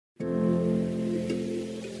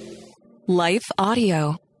Life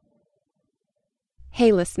Audio.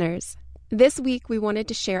 Hey listeners, this week we wanted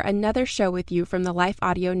to share another show with you from the Life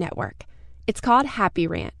Audio Network. It's called Happy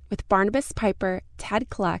Rant with Barnabas Piper, Ted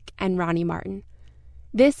Kluck, and Ronnie Martin.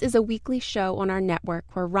 This is a weekly show on our network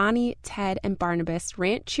where Ronnie, Ted, and Barnabas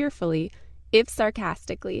rant cheerfully, if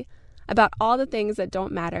sarcastically, about all the things that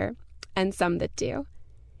don't matter and some that do.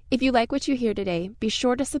 If you like what you hear today, be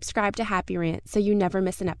sure to subscribe to Happy Rant so you never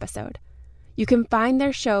miss an episode. You can find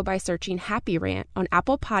their show by searching Happy Rant on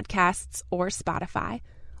Apple Podcasts or Spotify,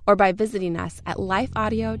 or by visiting us at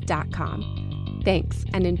lifeaudio.com. Thanks,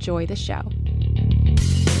 and enjoy the show.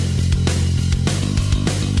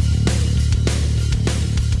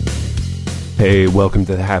 Hey, welcome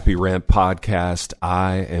to the Happy Rant podcast.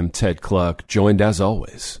 I am Ted Kluck, joined as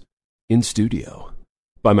always in studio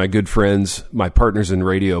by my good friends, my partners in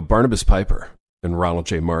radio, Barnabas Piper and Ronald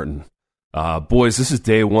J. Martin. Boys, this is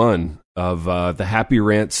day one of the Happy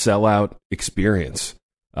Rant sellout experience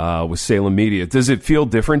with Salem Media. Does it feel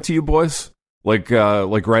different to you, boys? Like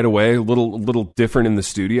right away, a little different in the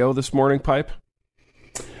studio this morning, Pipe?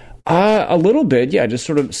 A little bit, yeah. Just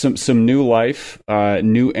sort of some new life,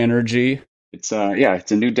 new energy. It's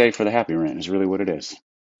a new day for the Happy Rant. Is really what it is.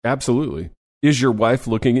 Absolutely. Is your wife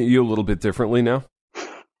looking at you a little bit differently now?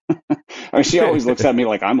 I mean, she always looks at me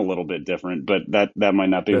like I'm a little bit different, but that might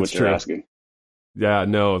not be what you're asking. Yeah,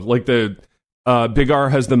 no. Like the Big R,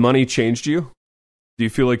 has the money changed you? Do you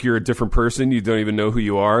feel like you're a different person? You don't even know who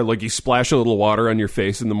you are? Like you splash a little water on your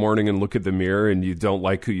face in the morning and look at the mirror and you don't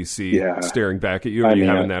like who you see staring back at you? Are you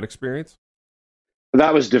having that experience?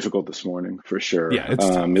 That was difficult this morning, for sure. Yeah, it's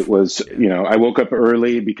it was, I woke up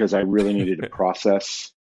early because I really needed to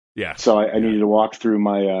process. Yeah. So I needed to walk through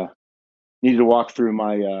my,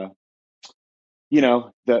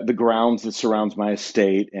 the grounds that surrounds my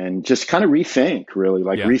estate and just kind of rethink, really,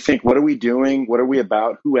 rethink, what are we doing? What are we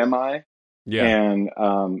about? Who am I? Yeah. And,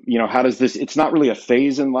 how does this, it's not really a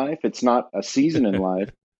phase in life. It's not a season in life.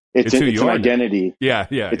 It's an identity. Yeah.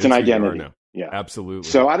 It's an identity. Yeah, absolutely.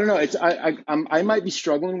 So I don't know. It's I might be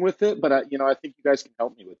struggling with it, but I think you guys can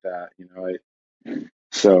help me with that.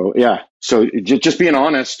 So just being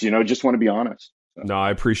honest. Just want to be honest. So. No,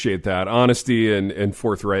 I appreciate that honesty and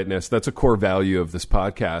forthrightness. That's a core value of this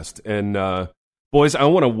podcast. And boys, I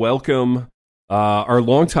want to welcome our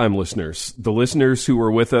longtime listeners, the listeners who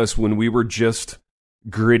were with us when we were just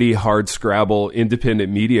gritty, hard scrabble,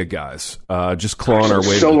 independent media guys, just clawing our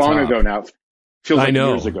way. So to the long top. ago now. Feels like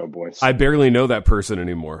years ago, boys. I barely know that person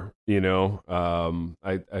anymore. I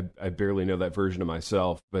barely know that version of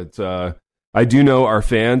myself, but I do know our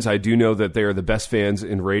fans. I do know that they are the best fans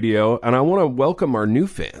in radio, and I want to welcome our new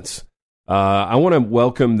fans. I want to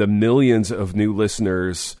welcome the millions of new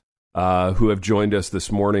listeners who have joined us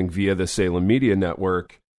this morning via the Salem Media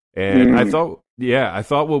Network. And I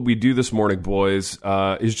thought what we do this morning, boys,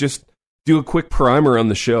 is just do a quick primer on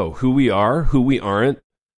the show: who we are, who we aren't.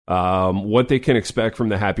 What they can expect from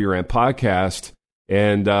the Happy Rant podcast.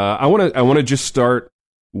 And I want to just start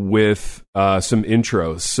with some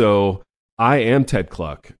intros. So I am Ted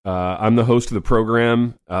Kluck. I'm the host of the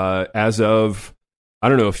program. As of,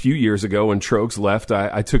 a few years ago when Trogs left,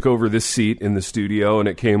 I took over this seat in the studio, and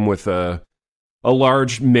it came with a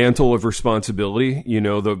large mantle of responsibility.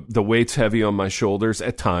 The weight's heavy on my shoulders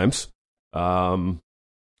at times.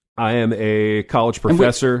 I am a college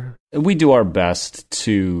professor. We do our best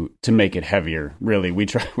to make it heavier. Really, we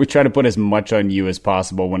try to put as much on you as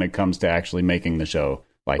possible when it comes to actually making the show.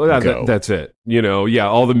 That's it.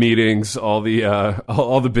 All the meetings, all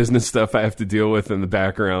the business stuff I have to deal with in the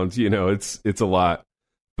background. It's a lot.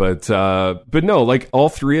 But no, all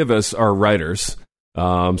three of us are writers.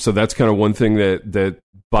 So that's kind of one thing that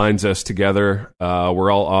binds us together.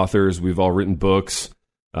 We're all authors. We've all written books.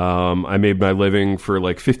 I made my living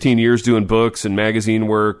for 15 years doing books and magazine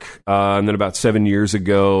work. And then about 7 years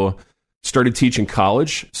ago, started teaching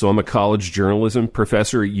college. So I'm a college journalism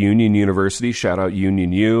professor at Union University. Shout out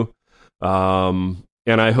Union U. And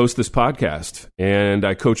I host this podcast and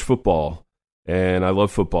I coach football and I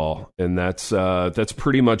love football. And that's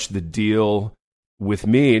pretty much the deal with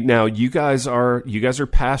me. Now, you guys are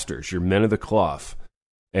pastors. You're men of the cloth.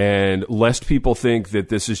 And lest people think that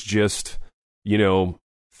this is just,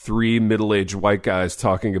 three middle-aged white guys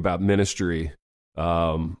talking about ministry.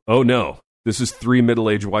 Oh no, this is three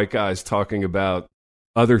middle-aged white guys talking about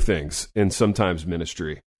other things and sometimes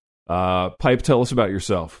ministry. Pipe, tell us about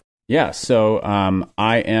yourself. Yeah, so I'm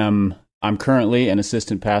currently an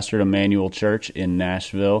assistant pastor at Emmanuel Church in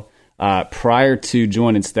Nashville. Prior to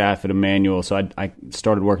joining staff at Emmanuel, so I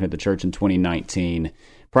started working at the church in 2019.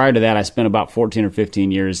 prior to that, I spent about 14 or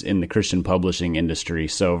 15 years in the Christian publishing industry.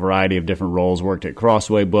 So a variety of different roles, worked at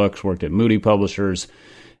Crossway Books, worked at Moody Publishers,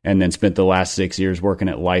 and then spent the last 6 years working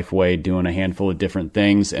at Lifeway, doing a handful of different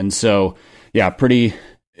things. And so, yeah, pretty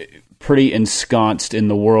ensconced in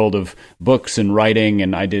the world of books and writing.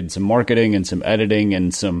 And I did some marketing and some editing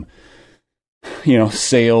and some,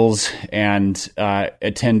 sales, and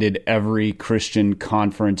attended every Christian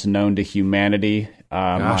conference known to humanity.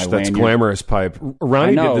 Gosh, that's glamorous, Pipe.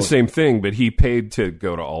 Ronnie did the same thing, but he paid to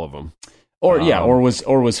go to all of them. Or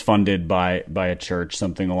was funded by a church,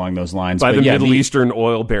 something along those lines. By the Middle Eastern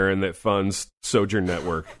oil baron that funds Sojourn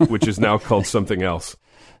Network, which is now called something else.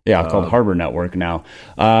 Yeah, called Harbor Network now.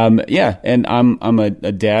 And I'm a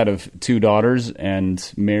dad of 2 daughters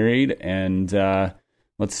and married. And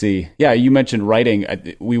let's see. Yeah, you mentioned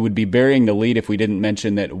writing. We would be burying the lead if we didn't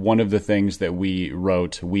mention that one of the things that we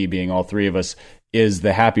wrote, we being all 3 of us, is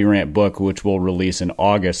the Happy Rant book, which will release in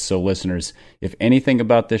August. So listeners, if anything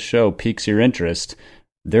about this show piques your interest,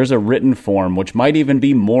 there's a written form, which might even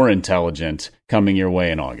be more intelligent, coming your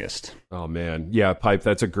way in August. Oh, man. Yeah, Pipe,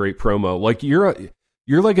 that's a great promo. Like, you're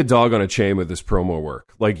like a dog on a chain with this promo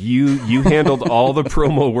work. Like, you handled all the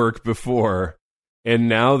promo work before, and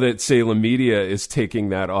now that Salem Media is taking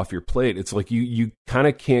that off your plate, it's like you kind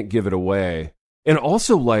of can't give it away. And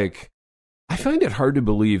also, like, I find it hard to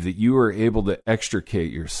believe that you are able to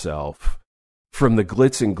extricate yourself from the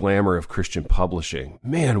glitz and glamour of Christian publishing.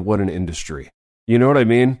 Man, what an industry. You know what I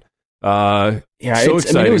mean? So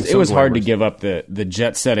exciting. It was hard to give up the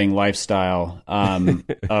jet-setting lifestyle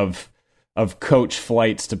of coach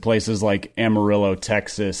flights to places like Amarillo,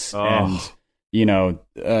 Texas, and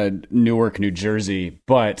Newark, New Jersey.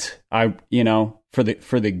 But for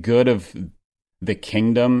the good of the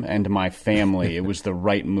kingdom and my family, it was the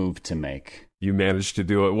right move to make. You managed to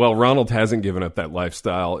do it. Well, Ronald hasn't given up that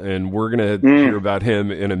lifestyle, and we're going to hear about him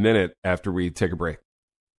in a minute after we take a break.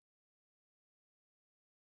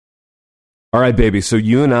 All right, baby. So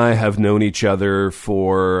you and I have known each other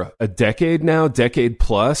for a decade now, decade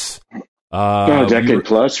plus. Decade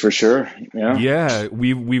plus for sure. Yeah. Yeah.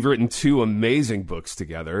 We've written 2 amazing books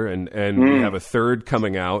together, and we have a third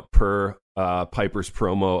coming out per Piper's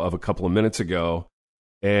promo of a couple of minutes ago.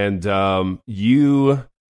 And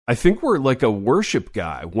I think we're like a worship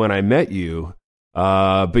guy when I met you,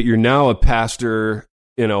 but you're now a pastor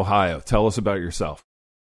in Ohio. Tell us about yourself.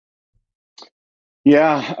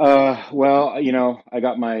 Yeah. Well, I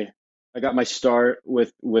got my start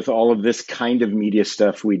with all of this kind of media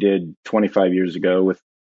stuff we did 25 years ago with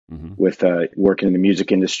working in the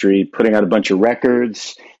music industry, putting out a bunch of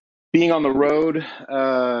records, being on the road,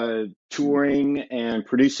 touring and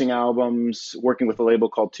producing albums, working with a label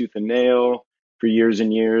called Tooth and Nail for years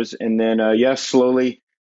and years. And then,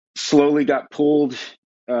 slowly got pulled,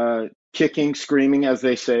 kicking, screaming, as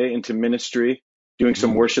they say, into ministry, doing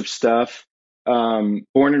some worship stuff. Born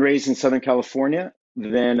and raised in Southern California,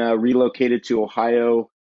 then relocated to Ohio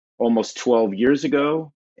almost 12 years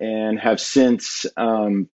ago, and have since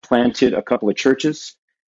planted a couple of churches.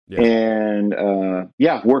 And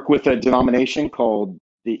work with a denomination called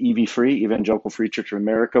the EV Free, Evangelical Free Church of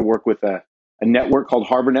America. Work with a network called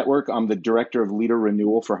Harbor Network. I'm the director of leader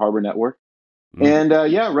renewal for Harbor Network. And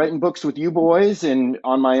writing books with you boys and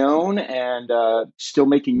on my own, and still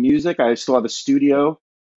making music. I still have a studio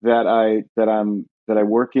that I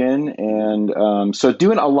work in, and so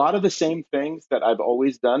doing a lot of the same things that I've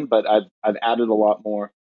always done, but I've added a lot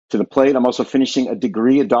more to the plate. I'm also finishing a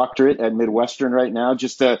doctorate at Midwestern right now,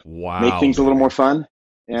 just to make things a little more fun.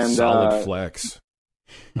 And solid flex.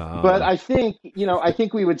 But I think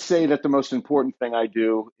we would say that the most important thing I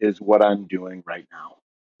do is what I'm doing right now,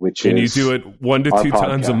 which and is you do it 1 to 2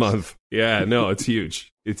 times a month. Yeah, no, it's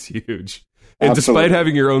huge. It's huge. And Absolutely. Despite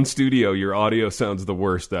having your own studio, your audio sounds the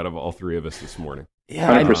worst out of all 3 of us this morning.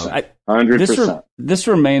 Yeah, 100%. This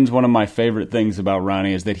remains one of my favorite things about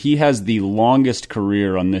Ronnie, is that he has the longest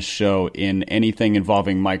career on this show in anything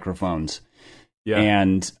involving microphones. Yeah.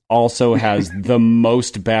 And also has the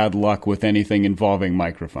most bad luck with anything involving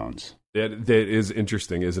microphones. That is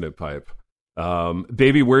interesting, isn't it, Pipe?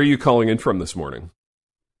 Baby, where are you calling in from this morning?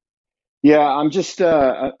 Yeah, I'm just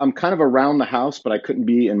I'm kind of around the house, but I couldn't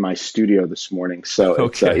be in my studio this morning. So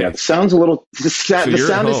okay. It sounds a little the sound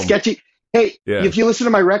is sketchy. Hey, if you listen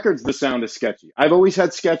to my records, the sound is sketchy. I've always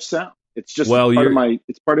had sketch sound. It's just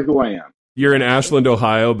it's part of who I am. You're in Ashland,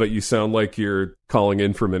 Ohio, but you sound like you're calling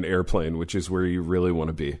in from an airplane, which is where you really want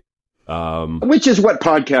to be. Which is what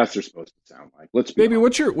podcasts are supposed to sound like. Let's be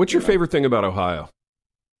honest. What's your favorite thing about Ohio?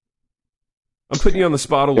 I'm putting you on the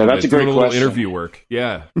spot a little bit. That's a great doing a little question. Interview work.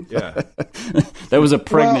 Yeah. That was a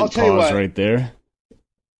pregnant pause right there.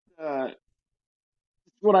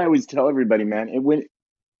 what I always tell everybody, man.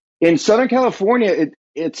 In Southern California,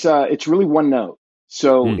 it's really one note.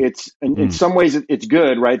 So it's in some ways it's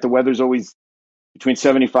good, right? The weather's always between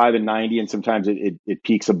 75 and 90, and sometimes it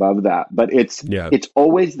peaks above that. But it's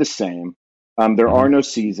always the same. There are no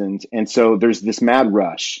seasons, and so there's this mad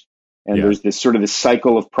rush, and there's this sort of this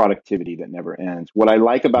cycle of productivity that never ends. What I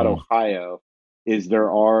like about Ohio is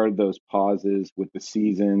there are those pauses with the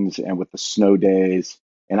seasons and with the snow days,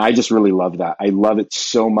 and I just really love that. I love it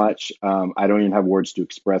so much. I don't even have words to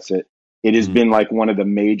express it. It has been like one of the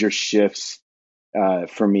major shifts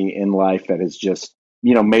for me in life that has just,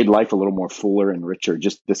 made life a little more fuller and richer.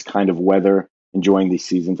 Just this kind of weather, enjoying these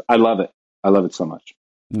seasons. I love it. I love it so much.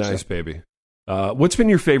 Nice, baby. What's been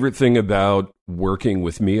your favorite thing about working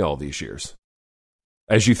with me all these years?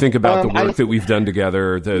 As you think about the work that we've done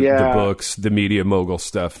together, the books, the Media Mogul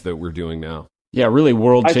stuff that we're doing now. Yeah, really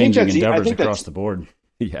world-changing endeavors across the board.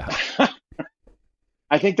 Yeah.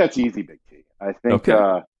 I think that's easy, Big T. I think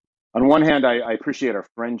on one hand, I appreciate our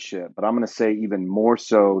friendship, but I'm going to say even more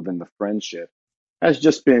so than the friendship has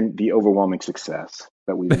just been the overwhelming success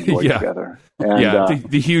that we've enjoyed together. And,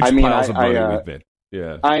 the huge piles of money we've made.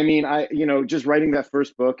 Yeah. I mean, just writing that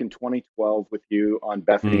first book in 2012 with you on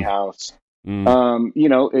Bethany House,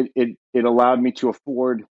 it allowed me to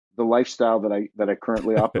afford the lifestyle that I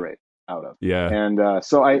currently operate out of. Yeah. And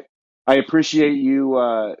so I appreciate you.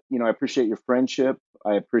 I appreciate your friendship.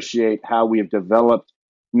 I appreciate how we have developed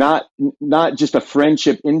not just a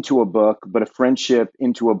friendship into a book, but a friendship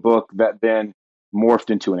into a book that then morphed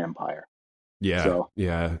into an empire. Yeah.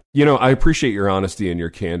 Yeah. I appreciate your honesty and your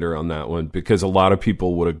candor on that one, because a lot of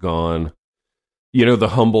people would have gone, the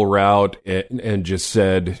humble route and just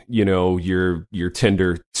said, your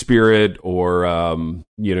tender spirit or,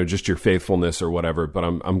 just your faithfulness or whatever. But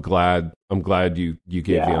I'm glad you gave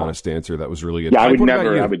the honest answer. That was really good. Yeah, I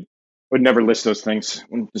would never list those things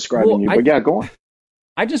when describing you. But go on.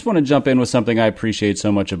 I just want to jump in with something I appreciate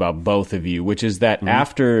so much about both of you, which is that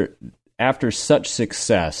after such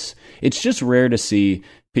success, it's just rare to see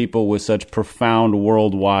people with such profound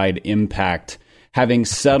worldwide impact having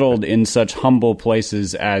settled in such humble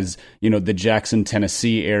places as, the Jackson,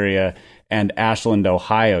 Tennessee area and Ashland,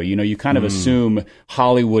 Ohio. You kind of assume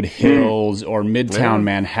Hollywood Hills or Midtown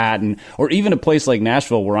Manhattan, or even a place like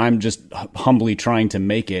Nashville where I'm just humbly trying to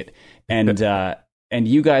make it. And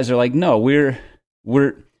you guys are like, no,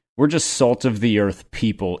 we're just salt of the earth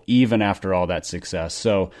people, even after all that success.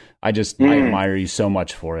 So I admire you so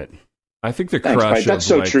much for it. I think the crush. That's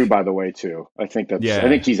so true, by the way, too. I think I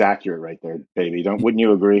think he's accurate right there, baby. Wouldn't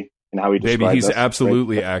you agree? And how he described baby, he's us,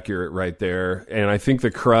 absolutely right? accurate right there. And I think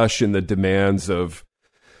the crush and the demands of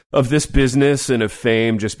this business and of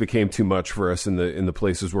fame just became too much for us in the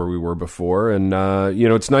places where we were before. And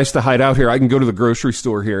it's nice to hide out here. I can go to the grocery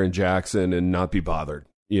store here in Jackson and not be bothered.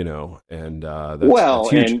 And that's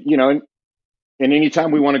huge. And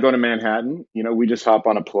anytime we want to go to Manhattan, we just hop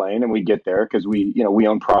on a plane and we get there because we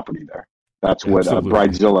own property there. That's what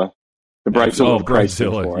Bridezilla, the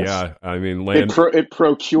Bridezilla for us. Yeah, I mean, land. It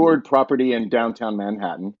procured property in downtown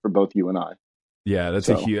Manhattan for both you and I. Yeah, that's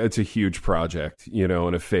a huge project, and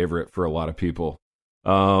a favorite for a lot of people.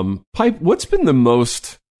 Pipe, what's been the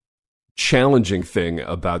most challenging thing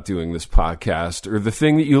about doing this podcast, or the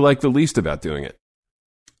thing that you like the least about doing it?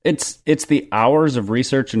 It's the hours of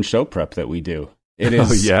research and show prep that we do. It is.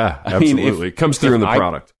 Oh yeah, absolutely. It comes through in the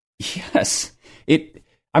product. Yes.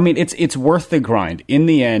 It's worth the grind. In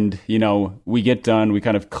the end, we get done, we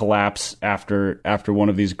kind of collapse after one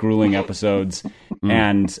of these grueling episodes.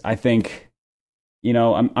 And I think,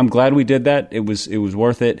 I'm glad we did that. It was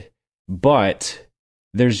worth it. But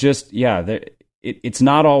there's just, it's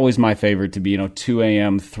not always my favorite to be, 2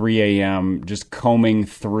 a.m., 3 a.m., just combing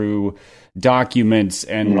through documents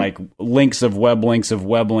and like links of web links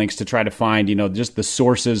to try to find, just the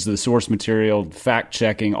sources, the source material, fact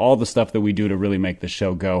checking, all the stuff that we do to really make the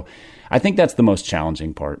show go. I think that's the most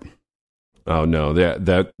challenging part. Oh no,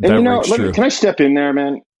 that rings true. Can I step in there,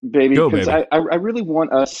 man, baby? Go, baby. I really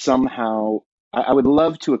want us somehow. I would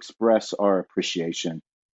love to express our appreciation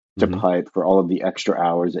to Pipe for all of the extra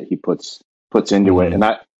hours that he puts into it, and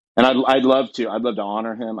I'd love to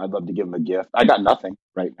honor him. I'd love to give him a gift. I got nothing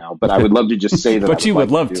right now, but I would love to just say that. But you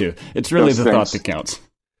would love to. It's really the thought that counts,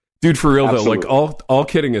 dude. For real Absolutely. though, like all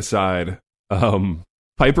kidding aside,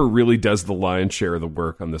 Piper really does the lion's share of the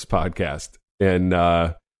work on this podcast, and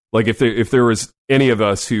like if there was any of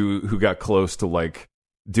us who got close to like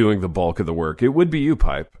doing the bulk of the work, it would be you,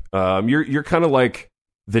 Pipe. You're kind of like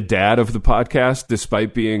the dad of the podcast,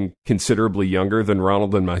 despite being considerably younger than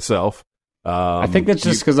Ronald and myself. I think that's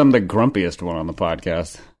just because I'm the grumpiest one on the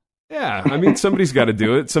podcast. Yeah, I mean, somebody's got to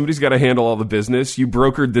do it. Somebody's got to handle all the business. You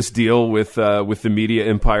brokered this deal with the media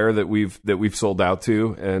empire that we've sold out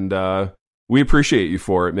to, and we appreciate you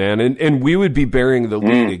for it, man. And we would be bearing the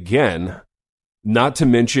lead again, not to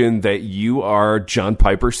mention that you are John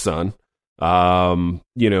Piper's son. So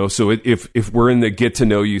if we're in the get to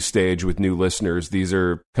know you stage with new listeners, these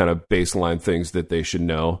are kind of baseline things that they should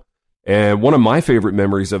know. And one of my favorite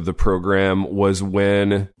memories of the program was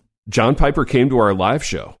when John Piper came to our live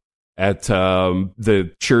show at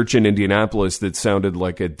the church in Indianapolis that sounded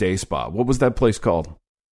like a day spa. What was that place called?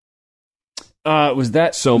 Was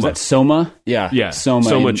that Soma? Was that Soma? Yeah.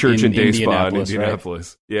 Soma Church and Day Spa in Indianapolis,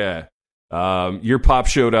 Indianapolis. Right? Yeah. Your pop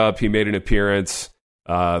showed up. He made an appearance.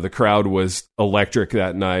 The crowd was electric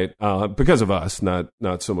that night because of us, not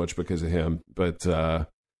so much because of him. But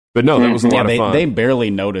no, that was a lot of fun. They barely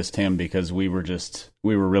noticed him because we were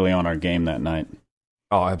really on our game that night.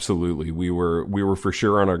 Oh, absolutely. We were for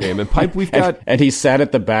sure on our game. And Pipe, we've got... and he sat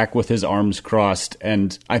at the back with his arms crossed,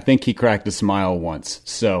 and I think he cracked a smile once.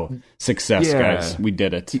 So, success, guys. We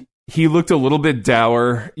did it. He looked a little bit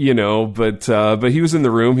dour, but he was in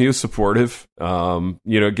the room. He was supportive.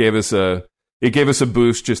 It gave us a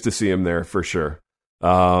boost just to see him there, for sure.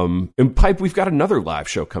 And Pipe, we've got another live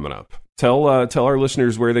show coming up. Tell our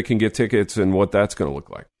listeners where they can get tickets and what that's going to look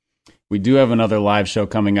like. We do have another live show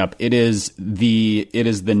coming up. It is the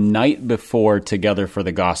night before Together for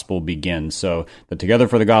the Gospel begins. So the Together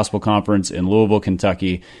for the Gospel conference in Louisville,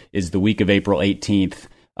 Kentucky is the week of April 18th.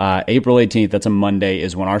 April 18th, that's a Monday,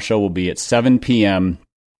 is when our show will be at 7 p.m.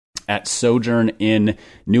 at Sojourn in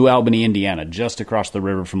New Albany, Indiana, just across the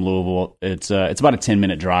river from Louisville. It's about a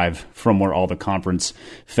 10-minute drive from where all the conference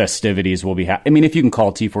festivities will be. I mean, if you can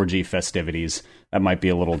call T4G festivities, that might be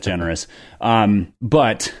a little generous.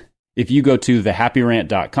 But if you go to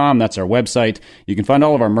thehappyrant.com, that's our website, you can find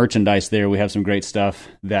all of our merchandise there. We have some great stuff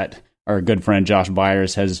that our good friend Josh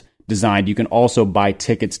Byers has designed. You can also buy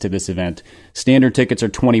tickets to this event. Standard tickets are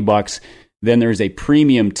 $20. Then there's a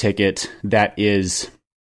premium ticket that is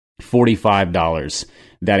 $45.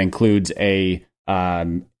 That includes a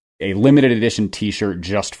limited edition T-shirt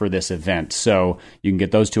just for this event. So you can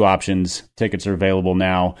get those two options. Tickets are available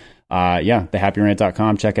now.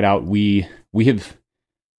 Thehappyrant.com. Check it out. We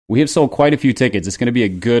have sold quite a few tickets. It's going to be a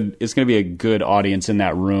good audience in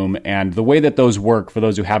that room. And the way that those work, for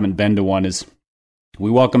those who haven't been to one, is we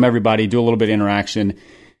welcome everybody, do a little bit of interaction.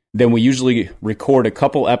 Then we usually record a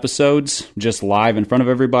couple episodes just live in front of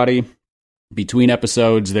everybody. Between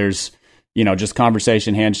episodes, there's, just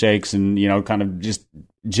conversation, handshakes, and, kind of just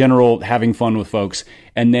general having fun with folks.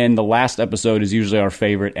 And then the last episode is usually our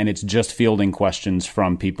favorite, and it's just fielding questions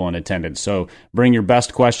from people in attendance. So bring your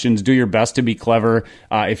best questions. Do your best to be clever.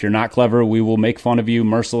 If you're not clever, we will make fun of you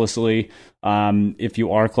mercilessly. If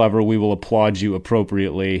you are clever, we will applaud you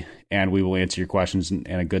appropriately, and we will answer your questions, and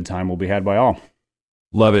a good time will be had by all.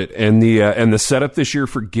 Love it. And the setup this year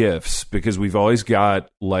for gifts, because we've always got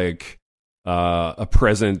like a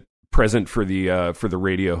present for the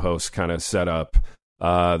radio host kind of setup.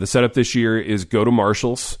 The setup this year is go to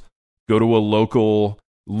Marshall's, go to a local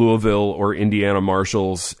Louisville or Indiana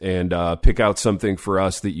Marshall's, and pick out something for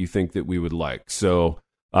us that you think that we would like. So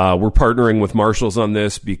we're partnering with Marshall's on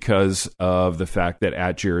this because of the fact that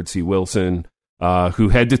at Jared C. Wilson, who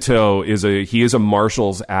head to toe is a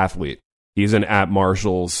Marshall's athlete. He's an at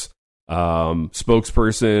Marshall's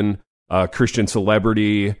spokesperson, Christian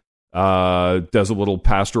celebrity. Does a little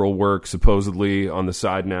pastoral work supposedly on the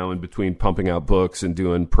side now in between pumping out books and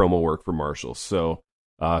doing promo work for Marshall. So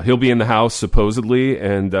he'll be in the house supposedly,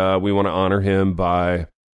 and we want to honor him by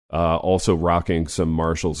also rocking some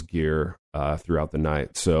Marshall's gear throughout the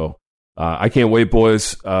night. So I can't wait,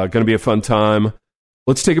 boys. Going to be a fun time.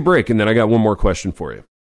 Let's take a break, and then I got one more question for you.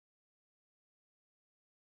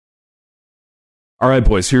 All right,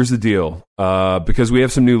 boys, here's the deal. Because we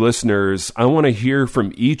have some new listeners, I want to hear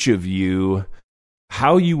from each of you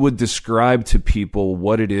how you would describe to people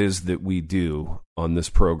what it is that we do on this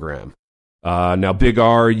program. Now, Big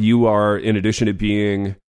R, you are, in addition to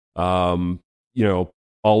being, all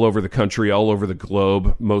over the country, all over the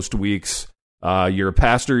globe most weeks, you're a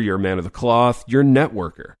pastor, you're a man of the cloth, you're a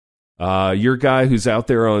networker. You're a guy who's out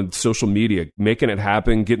there on social media, making it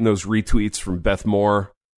happen, getting those retweets from Beth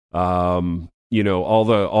Moore, all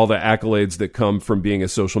the accolades that come from being a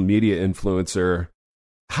social media influencer.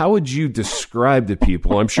 How would you describe to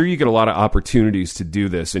people? I'm sure you get a lot of opportunities to do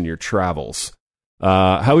this in your travels.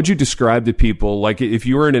 How would you describe to people, like if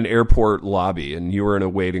you were in an airport lobby and you were in a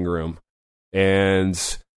waiting room and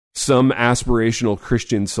some aspirational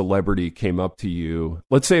Christian celebrity came up to you,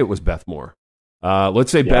 let's say it was Beth Moore.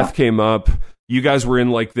 Let's say Beth came up, you guys were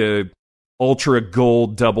in like the ultra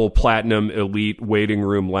gold, double platinum, elite waiting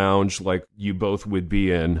room lounge like you both would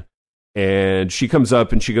be in. And she comes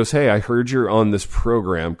up and she goes, "Hey, I heard you're on this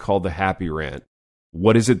program called the Happy Rant.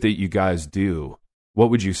 What is it that you guys do?" What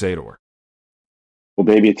would you say to her? Well,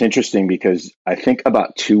 baby, it's interesting because I think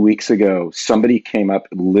about 2 weeks ago, somebody came up,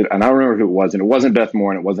 and I don't remember who it was, and it wasn't Beth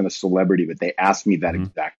Moore, and it wasn't a celebrity, but they asked me that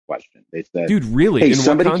exact question. They said, "Dude, really? Hey, in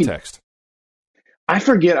what context?" I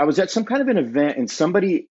forget. I was at some kind of an event, and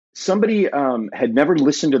somebody had never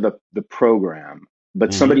listened to the program,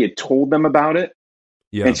 but somebody had told them about it.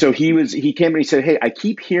 Yeah. And so he came and he said, "Hey, I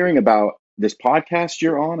keep hearing about this podcast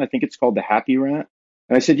you're on. I think it's called the Happy Rant."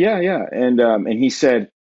 And I said, "Yeah." And he said,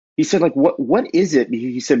 like, what is it?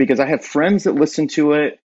 He said, "Because I have friends that listen to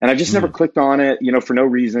it, and I just never clicked on it, for no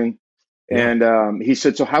reason." Yeah. And he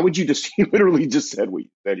said, "So how would you just?" He literally just said what you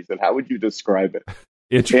said. He said, "How would you describe it?"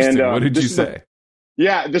 Interesting. And, what did you say?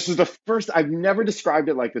 This is the first. I've never described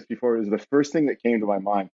it like this before. It was the first thing that came to my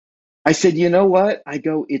mind. I said, "You know what?" I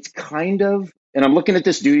go, "It's kind of," and I'm looking at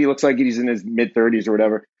this dude. He looks like he's in his mid-30s or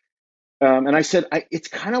whatever. And I said, "It's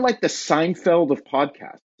kind of like the Seinfeld of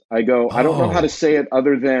podcasts." I go, "I don't know how to say it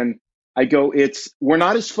other than," I go, "we're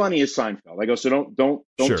not as funny as Seinfeld." I go, "So don't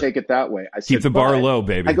sure. Take it that way." I said, "Keep the bar low,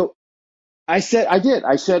 baby." I said,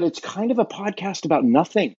 "It's kind of a podcast about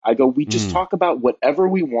nothing." I go, "We just talk about whatever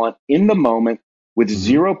we want in the moment with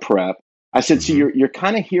zero prep." I said, "So you're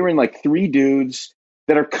kind of hearing like three dudes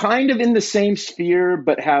that are kind of in the same sphere,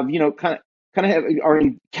 but have, are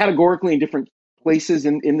categorically in different places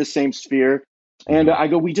in the same sphere." And I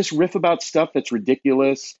go, "We just riff about stuff that's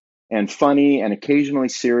ridiculous and funny and occasionally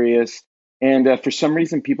serious. And for some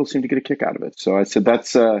reason, people seem to get a kick out of it." So I said,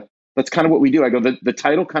 that's kind of what we do. I go, the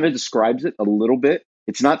title kind of describes it a little bit.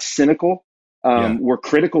 It's not cynical. We're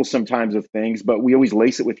critical sometimes of things, but we always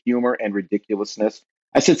lace it with humor and ridiculousness.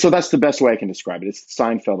 I said, so that's the best way I can describe it. It's the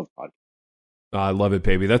Seinfeld of podcasts. I love it,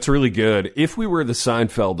 baby. That's really good. If we were the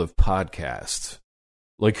Seinfeld of podcasts,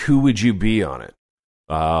 like, who would you be on it?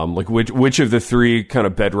 Like, which of the three kind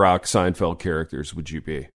of bedrock Seinfeld characters would you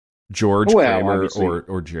be? George, Kramer,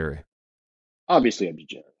 or Jerry? Obviously, I'd be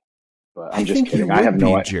Jerry. But I'm just kidding. I have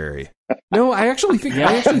no idea. Jerry. No, I actually think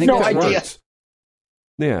that works.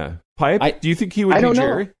 Yeah, Pipe. Do you think he would be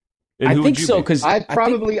Jerry? I think so, because I've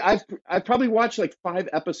probably watched like 5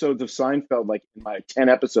 episodes of Seinfeld, like in my 10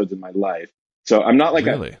 episodes in my life. So I'm not like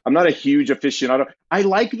I'm not a huge aficionado. I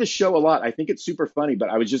like the show a lot. I think it's super funny, but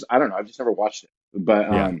I don't know. I've just never watched it. But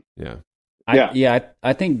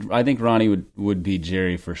I think Ronnie would be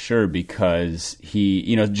Jerry for sure, because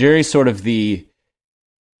Jerry's sort of he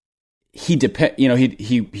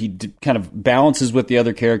kind of balances with the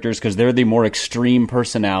other characters because they're the more extreme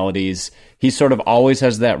personalities. He sort of always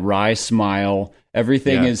has that wry smile.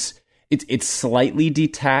 Everything is it's slightly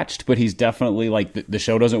detached, but he's definitely like the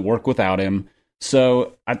show doesn't work without him.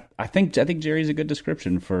 So I think Jerry's a good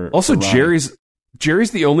description for. Also, for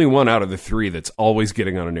Jerry's the only one out of the three that's always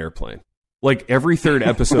getting on an airplane. Like every third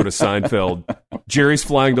episode of Seinfeld, Jerry's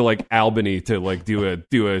flying to like Albany to like do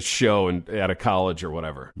a show at a college or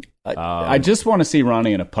whatever. I just want to see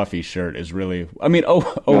Ronnie in a puffy shirt. Is really. I mean,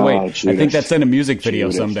 wait, Judas. I think that's in a music video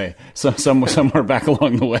someday. Somewhere back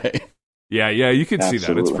along the way. Yeah, you can see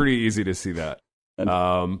that. It's pretty easy to see that.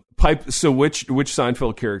 Pipe. So which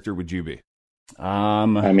Seinfeld character would you be? I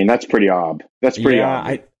mean, that's pretty odd.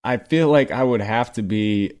 I feel like I would have to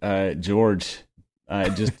be George.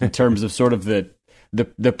 Just in terms of sort of the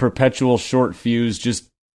perpetual short fuse. Just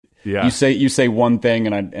you say one thing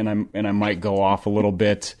and I might go off a little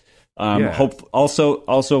bit.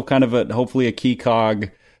 Also kind of hopefully a key cog.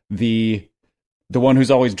 The one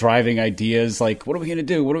who's always driving ideas. Like, what are we gonna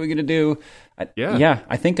do? What are we gonna do?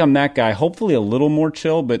 I think I'm that guy. Hopefully a little more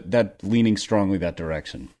chill, but leaning strongly that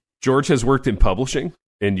direction. George has worked in publishing,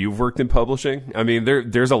 and you've worked in publishing. I mean,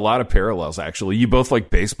 there's a lot of parallels actually. You both like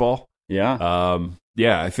baseball. Yeah.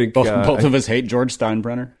 I think both of us hate George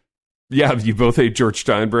Steinbrenner. Yeah, you both hate George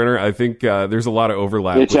Steinbrenner. I think there's a lot of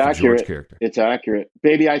overlap with the George character. It's accurate.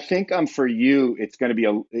 Baby, I think for you, it's going to be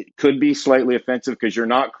it could be slightly offensive because you're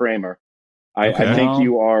not Kramer. I think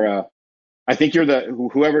you are. I think you're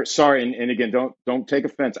whoever. Sorry, and again, don't take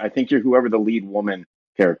offense. I think you're whoever the lead woman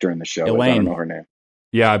character in the show Elaine. is. I don't know her name.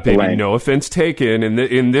 Yeah, baby. Elaine. No offense taken.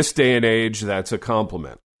 In this day and age, that's a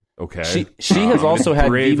compliment. Okay. She has also had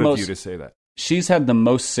brave the most. Of you to say that. She's had the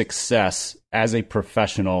most success as a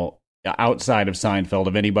professional outside of Seinfeld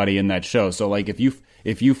of anybody in that show. So, like, if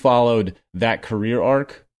you followed that career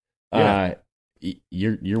arc,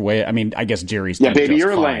 you're way. I mean, I guess Jerry's baby, you're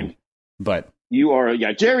fine, Elaine, but you are.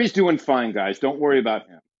 Yeah, Jerry's doing fine, guys. Don't worry about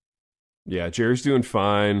him. Yeah, Jerry's doing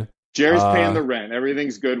fine. Jerry's paying the rent.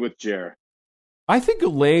 Everything's good with Jerry. I think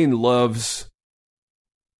Elaine loves,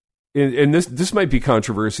 and this might be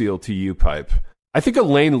controversial to you, Pipe. I think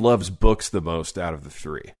Elaine loves books the most out of the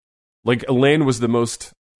three. Like, Elaine was the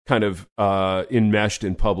most kind of enmeshed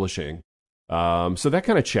in publishing. So that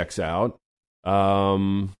kind of checks out.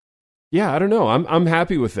 Yeah, I don't know. I'm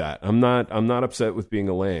happy with that. I'm not upset with being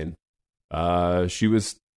Elaine. She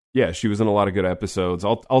was in a lot of good episodes.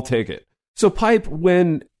 I'll take it. So, Pipe,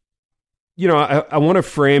 when, I want to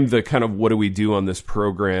frame the kind of what do we do on this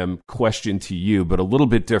program question to you, but a little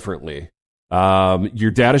bit differently.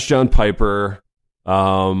 Your dad is John Piper.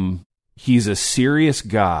 He's a serious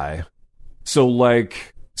guy. So,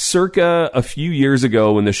 like, circa a few years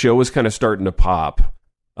ago when the show was kind of starting to pop,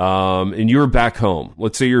 and you were back home.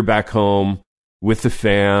 Let's say you're back home with the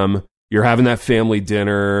fam. You're having that family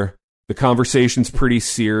dinner. The conversation's pretty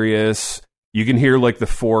serious. You can hear, like, the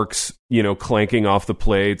forks, clanking off the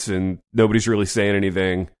plates, and nobody's really saying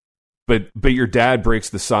anything. But your dad breaks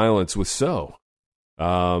the silence with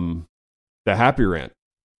the Happy Rant.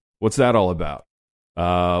 What's that all about?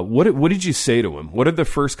 What did you say to him? What did the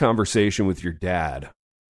first conversation with your dad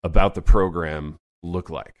about the program look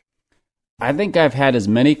like? I think I've had as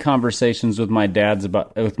many conversations with my dad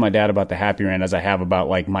about the Happy Rant as I have about,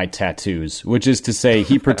 like, my tattoos, which is to say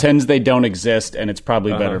he pretends they don't exist, and it's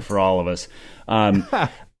probably better for all of us.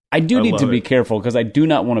 I do need to be careful because I do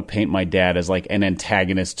not want to paint my dad as, like, an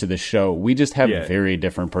antagonist to the show. We just have very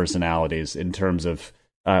different personalities in terms of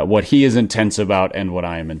what he is intense about and what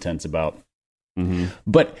I am intense about. Mm-hmm.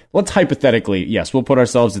 But let's hypothetically, yes, we'll put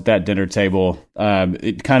ourselves at that dinner table.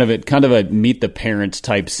 It kind of a meet the parents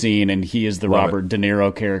type scene, and he is the Robert De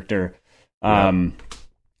Niro character,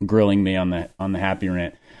 grilling me on the Happy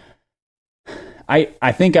Rant.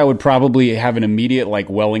 I think I would probably have an immediate, like,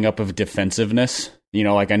 welling up of defensiveness.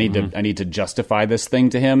 Like, I need to justify this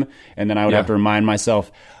thing to him, and then I would have to remind myself,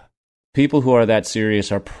 people who are that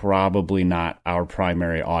serious are probably not our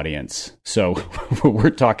primary audience. So we're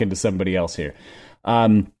talking to somebody else here.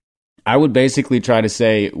 I would basically try to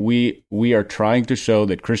say we are trying to show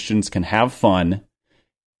that Christians can have fun,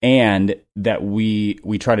 and that we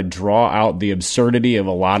try to draw out the absurdity of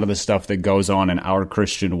a lot of the stuff that goes on in our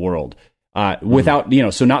Christian world. Without,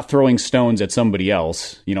 so not throwing stones at somebody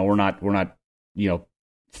else. We're not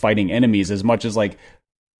fighting enemies as much as, like,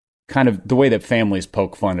 kind of the way that families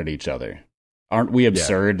poke fun at each other. Aren't we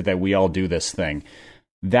absurd that we all do this thing?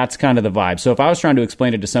 That's kind of the vibe. So if I was trying to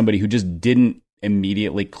explain it to somebody who just didn't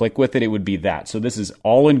immediately click with it, it would be that. So this is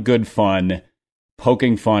all in good fun,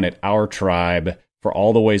 poking fun at our tribe for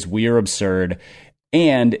all the ways we are absurd,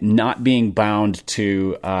 and not being bound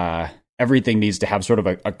to everything needs to have sort of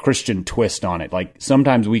a Christian twist on it. Like,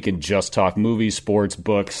 sometimes we can just talk movies, sports,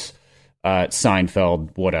 books,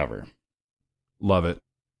 Seinfeld, whatever. Love it.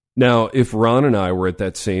 Now, if Ron and I were at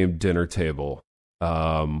that same dinner table,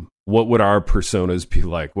 what would our personas be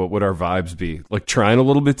like? What would our vibes be? Like, trying a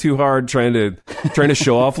little bit too hard, trying to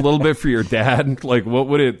show off a little bit for your dad? Like, what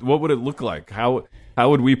would it look like? How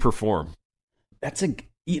would we perform? That's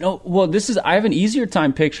I have an easier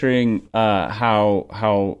time picturing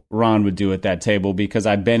how Ron would do at that table, because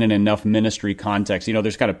I've been in enough ministry context.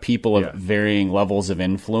 There's kind of people of varying levels of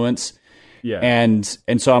influence. Yeah. And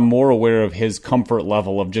so I'm more aware of his comfort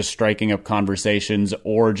level of just striking up conversations,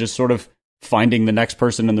 or just sort of finding the next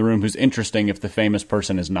person in the room who's interesting if the famous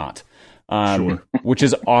person is not, which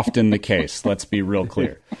is often the case. Let's be real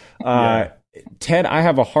clear. Ted, I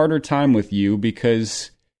have a harder time with you because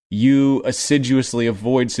you assiduously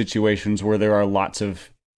avoid situations where there are lots of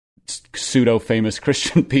pseudo-famous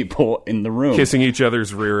Christian people in the room. Kissing each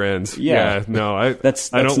other's rear ends. Yeah. No, I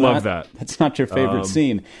don't love that. That's not your favorite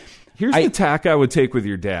scene. Here's the tack I would take with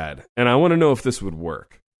your dad, and I want to know if this would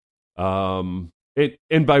work. And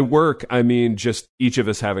by work, I mean just each of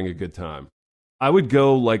us having a good time. I would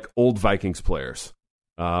go like old Vikings players.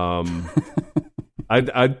 I'd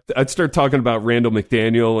start talking about Randall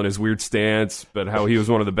McDaniel and his weird stance, but how he was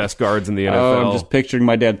one of the best guards in the NFL. Oh, I'm just picturing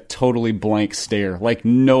my dad totally blank stare, like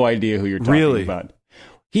no idea who you're talking about.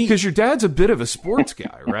 Because your dad's a bit of a sports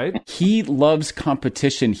guy, right? He loves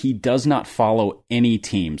competition. He does not follow any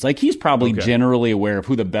teams. Like, he's probably generally aware of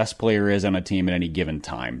who the best player is on a team at any given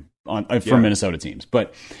time for Minnesota teams.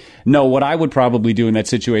 But no, what I would probably do in that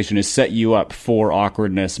situation is set you up for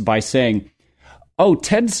awkwardness by saying, oh,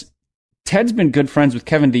 Ted's been good friends with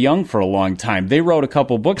Kevin DeYoung for a long time. They wrote a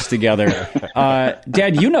couple books together.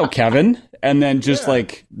 Dad, you know Kevin. And then just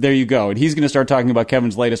like, there you go. And he's going to start talking about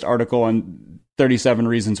Kevin's latest article on 37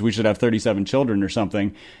 reasons we should have 37 children or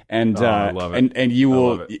something. And I love it. And you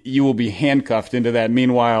will be handcuffed into that.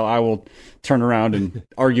 Meanwhile, I will turn around and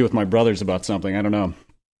argue with my brothers about something. I don't know.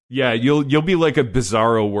 Yeah, you'll be like a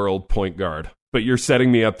Bizarro World point guard. but you're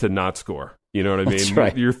setting me up to not score. You know what I mean? That's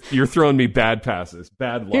right. You're throwing me bad passes,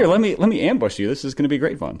 bad luck. Here, let me ambush you. This is going to be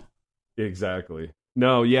great fun. Exactly.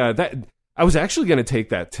 No, yeah, that I was actually going to take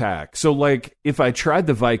that tack. So, like, if I tried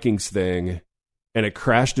the Vikings thing and it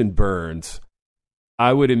crashed and burned,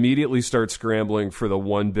 I would immediately start scrambling for the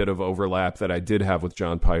one bit of overlap that I did have with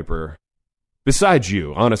John Piper. Besides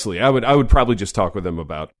you, honestly, I would probably just talk with him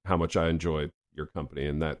about how much I enjoyed your company,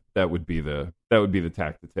 and that would be the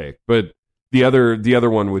tack to take. But the other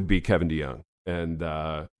one would be Kevin DeYoung,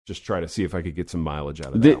 and just try to see if I could get some mileage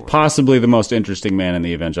out of that one. Possibly the most interesting man in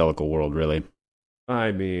the evangelical world, really.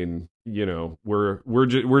 I mean, you know,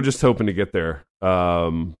 we're just hoping to get there.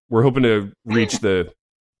 We're hoping to reach the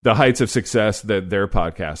heights of success that their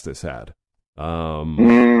podcast has had.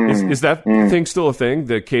 Is that thing still a thing?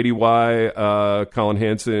 The KDY, Colin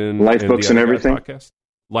Hansen, Life Books and Everything podcast?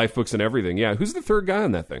 Life Books and Everything. Yeah. Who's the third guy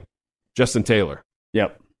on that thing? Justin Taylor.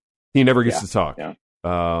 Yep. He never gets to talk.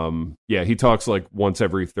 Yeah. He talks like once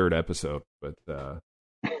every third episode. But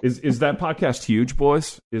is that podcast huge,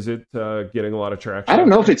 boys? Is it getting a lot of traction? I don't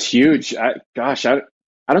know if it's huge. I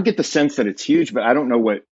don't get the sense that it's huge, but I don't know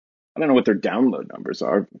what their download numbers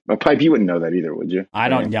are. Pipe, you wouldn't know that either, would you? I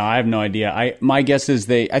don't. Yeah, I have no idea. My guess is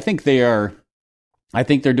I think they're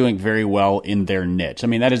doing very well in their niche. I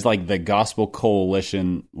mean, that is like the Gospel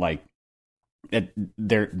Coalition, like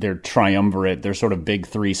they're triumvirate. They're sort of big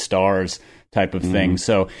 3 stars type of thing.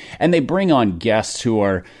 So, and they bring on guests who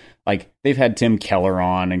are like, they've had Tim Keller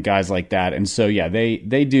on and guys like that. And so, yeah, they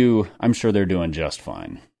do. I'm sure they're doing just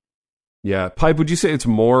fine. Yeah, Pipe, would you say it's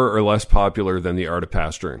more or less popular than The Art of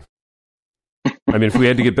Pastoring? I mean, if we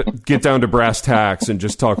had to get down to brass tacks and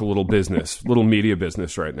just talk a little media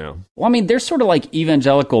business right now. Well, I mean, they're sort of like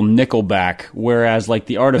evangelical Nickelback, whereas like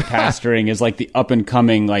The Art of Pastoring is like the up and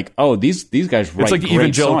coming, like, oh, these guys write great songs. It's like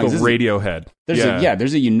evangelical Radiohead.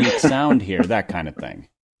 There's a unique sound here, that kind of thing.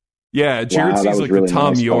 Yeah, Jared seems like really the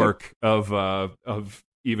Tom York of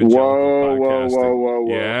evangelical podcasting.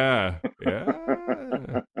 Whoa.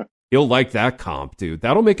 Yeah. He'll like that comp, dude.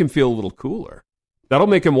 That'll make him feel a little cooler. That'll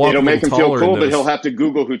make him walk. It'll a little make him feel cool, but but he'll have to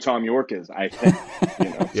Google who Tom York is. I think.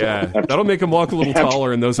 Yeah, that'll make him walk a little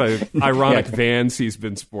taller in those ironic Vans he's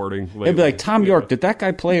been sporting lately. It'd be like, Tom York, did that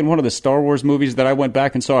guy play in one of the Star Wars movies that I went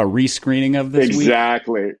back and saw a rescreening of this week?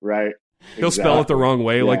 Exactly, right. He'll spell it the wrong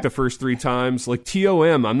way, like the first 3 times, like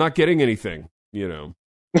TOM. I'm not getting anything, you know.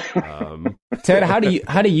 Ted, how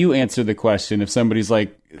do you answer the question if somebody's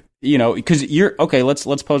like, you know, because you're okay. Let's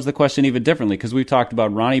pose the question even differently, because we've talked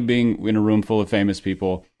about Ronnie being in a room full of famous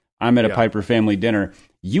people. I'm at a Piper family dinner.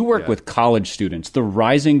 You work with college students, the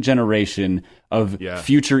rising generation of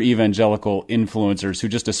future evangelical influencers who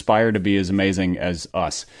just aspire to be as amazing as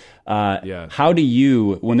us. How do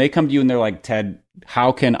you, when they come to you and they're like, Ted,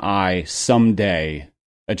 how can I someday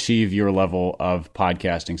achieve your level of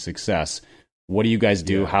podcasting success? What do you guys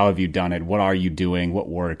do? How have you done it? What are you doing? What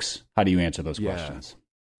works? How do you answer those questions?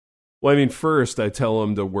 Well, I mean, first, I tell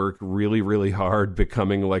them to work really, really hard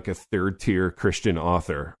becoming like a 3rd-tier Christian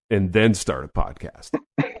author and then start a podcast.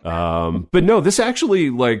 But no, this actually,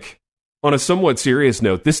 like, on a somewhat serious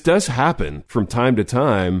note, this does happen from time to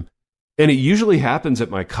time, and it usually happens at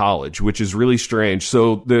my college, which is really strange.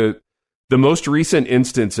 So the most recent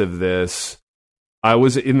instance of this, I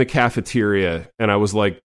was in the cafeteria, and I was,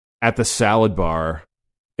 like, at the salad bar,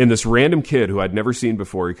 and this random kid who I'd never seen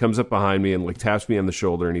before, he comes up behind me and like taps me on the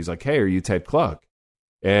shoulder, and he's like, "Hey, are you Ted Kluck?"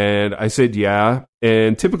 And I said, "Yeah."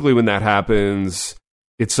 And typically when that happens,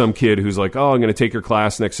 it's some kid who's like, "Oh, I'm going to take your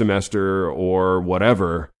class next semester," or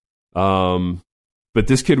whatever. But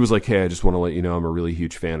this kid was like, "Hey, I just want to let you know I'm a really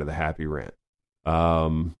huge fan of the Happy Rant,"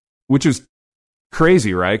 which is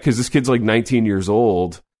crazy, right? Because this kid's like 19 years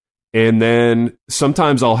old. And then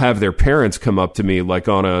sometimes I'll have their parents come up to me like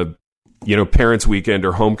on a, you know, parents' weekend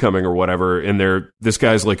or homecoming or whatever, and this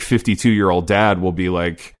guy's like 52-year-old dad will be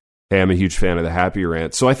like, "Hey, I'm a huge fan of the Happy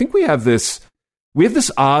Rant." So I think we have this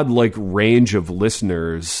odd like range of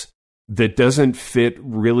listeners that doesn't fit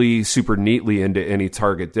really super neatly into any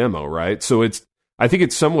target demo, right? So I think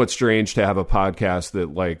it's somewhat strange to have a podcast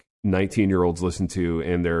that like 19-year-olds listen to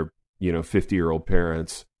and their, you know, 50-year-old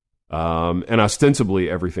parents, and ostensibly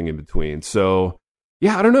everything in between. So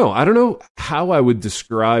yeah, I don't know how I would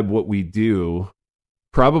describe what we do.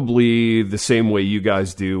 Probably the same way you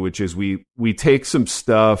guys do, which is we take some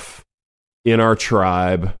stuff in our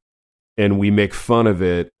tribe and we make fun of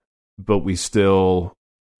it, but we still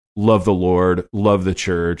love the Lord, love the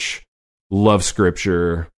church, love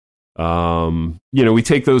Scripture. You know, we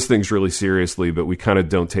take those things really seriously, but we kind of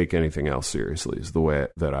don't take anything else seriously. Is the way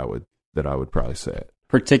that I would probably say it.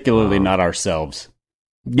 Particularly not ourselves.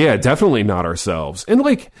 Yeah, definitely not ourselves. And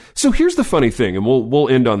like, so here's the funny thing, and we'll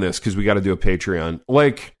end on this because we got to do a Patreon.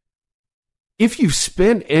 Like, if you've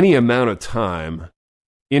spent any amount of time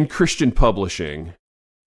in Christian publishing,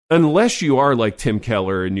 unless you are like Tim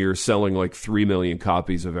Keller and you're selling like 3 million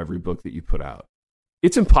copies of every book that you put out,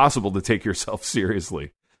 it's impossible to take yourself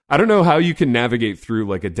seriously. I don't know how you can navigate through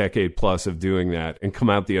like a decade plus of doing that and come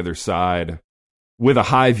out the other side with a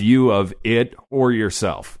high view of it or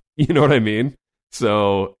yourself. You know what I mean?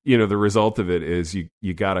 So, you know, the result of it is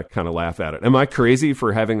you got to kind of laugh at it. Am I crazy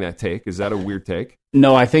for having that take? Is that a weird take?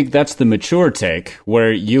 No, I think that's the mature take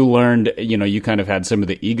where you learned, you know, you kind of had some of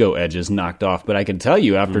the ego edges knocked off. But I can tell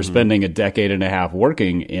you, after spending a decade and a half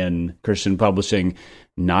working in Christian publishing,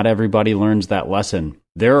 not everybody learns that lesson.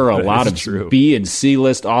 There are a lot of B and C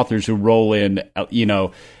list authors who roll in, you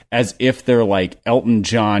know, as if they're like Elton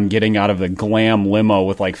John getting out of the glam limo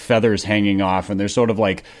with like feathers hanging off. And they're sort of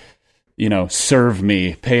like, you know, serve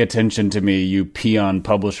me, pay attention to me, you peon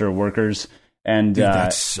publisher workers. And dude,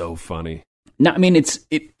 that's so funny. No, I mean,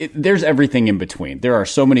 there's everything in between. There are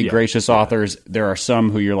so many gracious authors. There are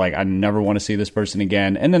some who you're like, I never want to see this person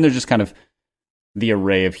again. And then there's just kind of the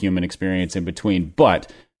array of human experience in between.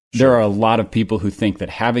 But there are a lot of people who think that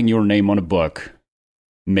having your name on a book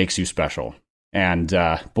makes you special. And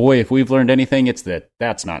boy, if we've learned anything, it's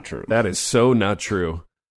that's not true. That is so not true.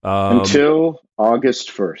 Until August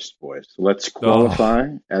 1st, boys. Let's qualify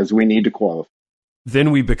as we need to qualify.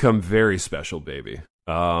 Then we become very special, baby.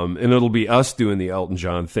 And it'll be us doing the Elton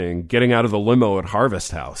John thing, getting out of the limo at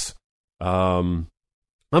Harvest House. I'm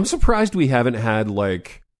surprised we haven't had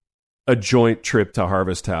like a joint trip to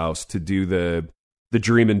Harvest House to do the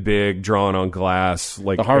Dreamin' Big, Drawing on Glass,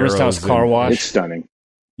 like the Harvest House car wash. It's stunning.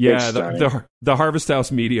 Yeah, the Harvest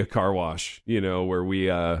House Media car wash, you know, where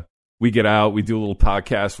we get out, we do a little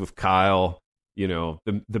podcast with Kyle. You know,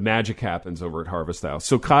 the magic happens over at Harvest House.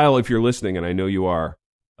 So Kyle, if you're listening, and I know you are,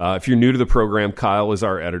 if you're new to the program, Kyle is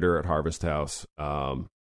our editor at Harvest House.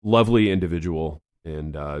 Lovely individual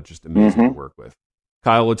and just amazing to work with.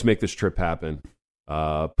 Kyle, let's make this trip happen.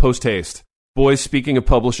 Post haste. Boys, speaking of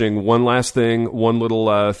publishing, one last thing, one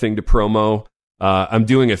little thing to promo. I'm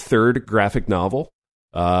doing a third graphic novel,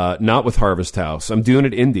 not with Harvest House. I'm doing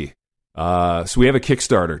it indie. So we have a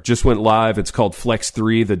Kickstarter. Just went live. It's called Flex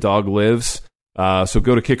 3, The Dog Lives. So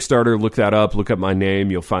go to Kickstarter, look that up, look up my name.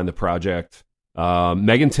 You'll find the project.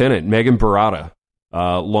 Megan Tennant, Megan Barata,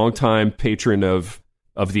 longtime patron of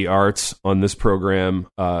the arts on this program,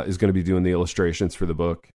 is going to be doing the illustrations for the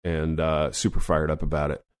book, and super fired up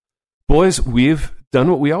about it. Boys, we've done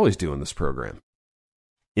what we always do in this program,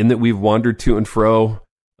 in that we've wandered to and fro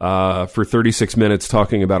for 36 minutes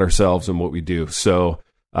talking about ourselves and what we do. So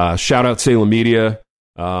shout out Salem Media.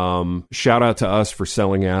 Shout out to us for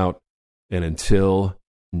selling out. And until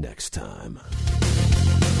next time.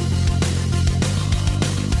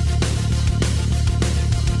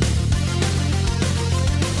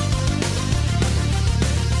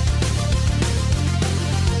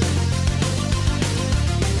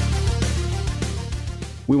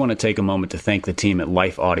 We want to take a moment to thank the team at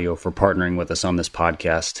Life Audio for partnering with us on this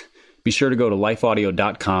podcast. Be sure to go to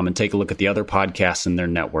lifeaudio.com and take a look at the other podcasts in their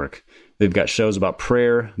network. They've got shows about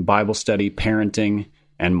prayer, Bible study, parenting,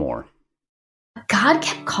 and more. God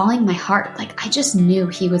kept calling my heart. Like, I just knew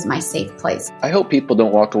he was my safe place. I hope people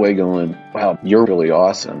don't walk away going, wow, you're really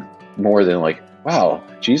awesome. More than like, wow,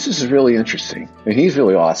 Jesus is really interesting and he's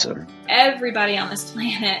really awesome. Everybody on this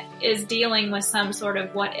planet is dealing with some sort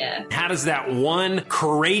of what if. How does that one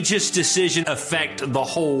courageous decision affect the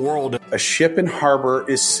whole world? A ship in harbor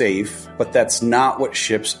is safe, but that's not what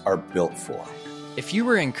ships are built for. If you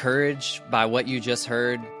were encouraged by what you just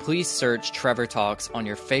heard, please search Trevor Talks on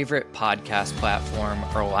your favorite podcast platform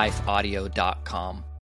or lifeaudio.com.